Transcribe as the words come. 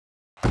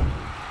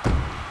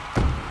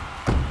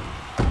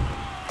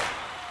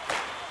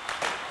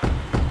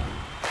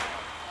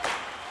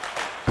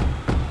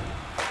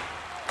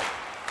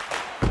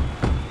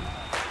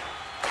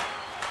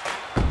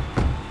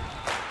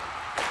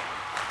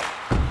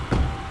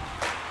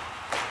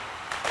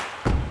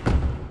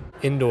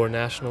Indoor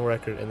national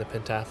record in the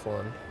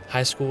pentathlon.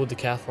 High school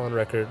decathlon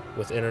record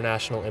with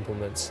international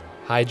implements.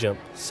 High jump,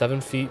 7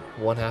 feet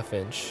 1/2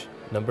 inch,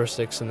 number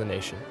 6 in the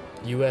nation.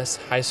 U.S.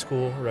 high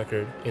school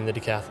record in the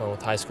decathlon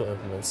with high school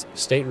implements.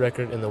 State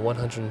record in the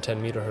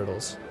 110-meter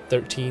hurdles,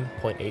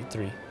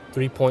 13.83.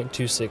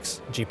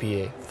 3.26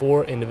 GPA.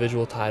 4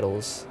 individual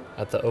titles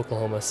at the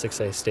Oklahoma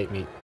 6A state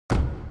meet.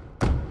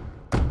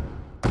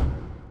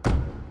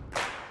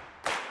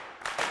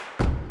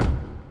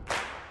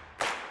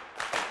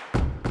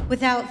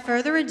 Without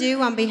further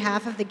ado, on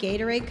behalf of the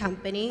Gatorade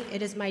Company,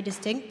 it is my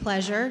distinct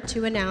pleasure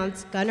to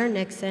announce Gunnar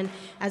Nixon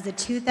as the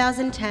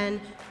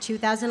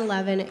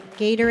 2010-2011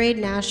 Gatorade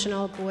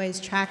National Boys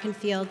Track and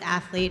Field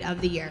Athlete of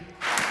the Year.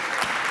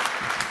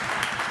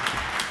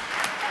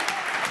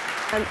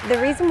 The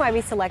reason why we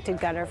selected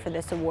Gunnar for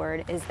this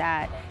award is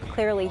that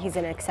clearly he's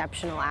an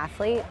exceptional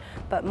athlete,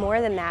 but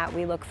more than that,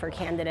 we look for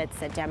candidates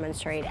that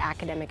demonstrate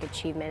academic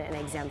achievement and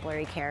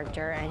exemplary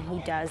character, and he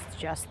does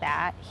just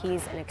that.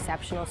 He's an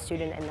exceptional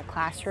student in the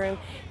classroom,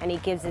 and he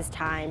gives his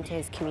time to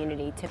his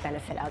community to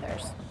benefit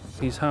others.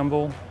 He's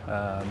humble.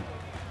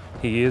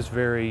 He is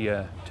very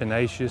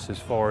tenacious as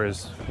far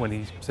as when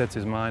he sets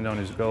his mind on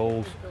his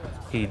goals.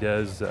 He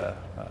does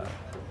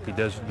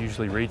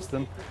usually reach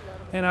them.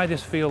 And I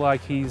just feel like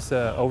he's,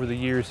 over the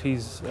years,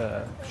 he's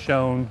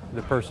shown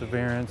the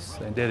perseverance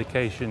and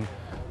dedication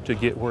to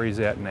get where he's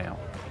at now.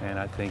 And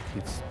I think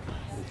it's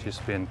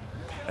just been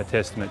a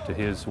testament to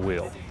his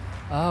will.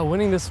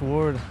 Winning this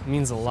award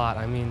means a lot.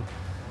 I mean,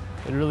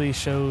 it really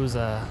shows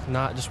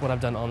not just what I've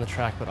done on the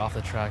track, but off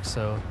the track.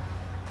 So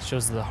it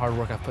shows the hard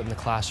work I've put in the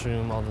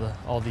classroom,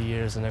 all the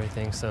years and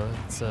everything. So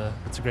it's a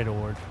great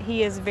award.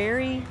 He is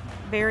very,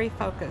 very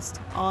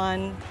focused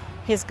on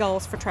his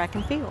goals for track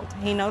and field.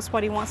 He knows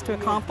what he wants to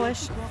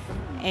accomplish,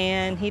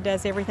 and he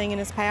does everything in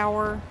his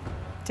power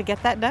to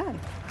get that done.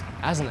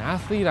 As an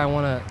athlete,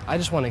 I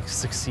just want to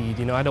succeed.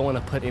 You know, I don't want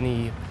to put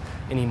any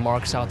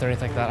marks out there or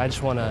anything like that. I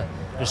just want to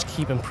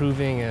keep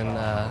improving and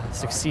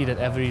succeed at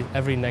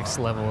every next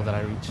level that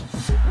I reach.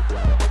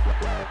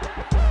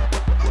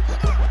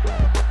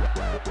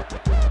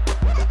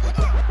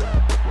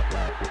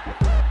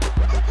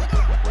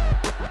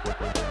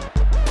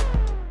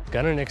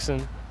 Gunnar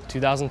Nixon,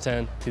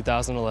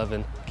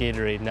 2010-2011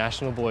 Gatorade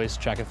National Boys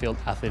Track and Field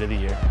Athlete of the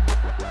Year.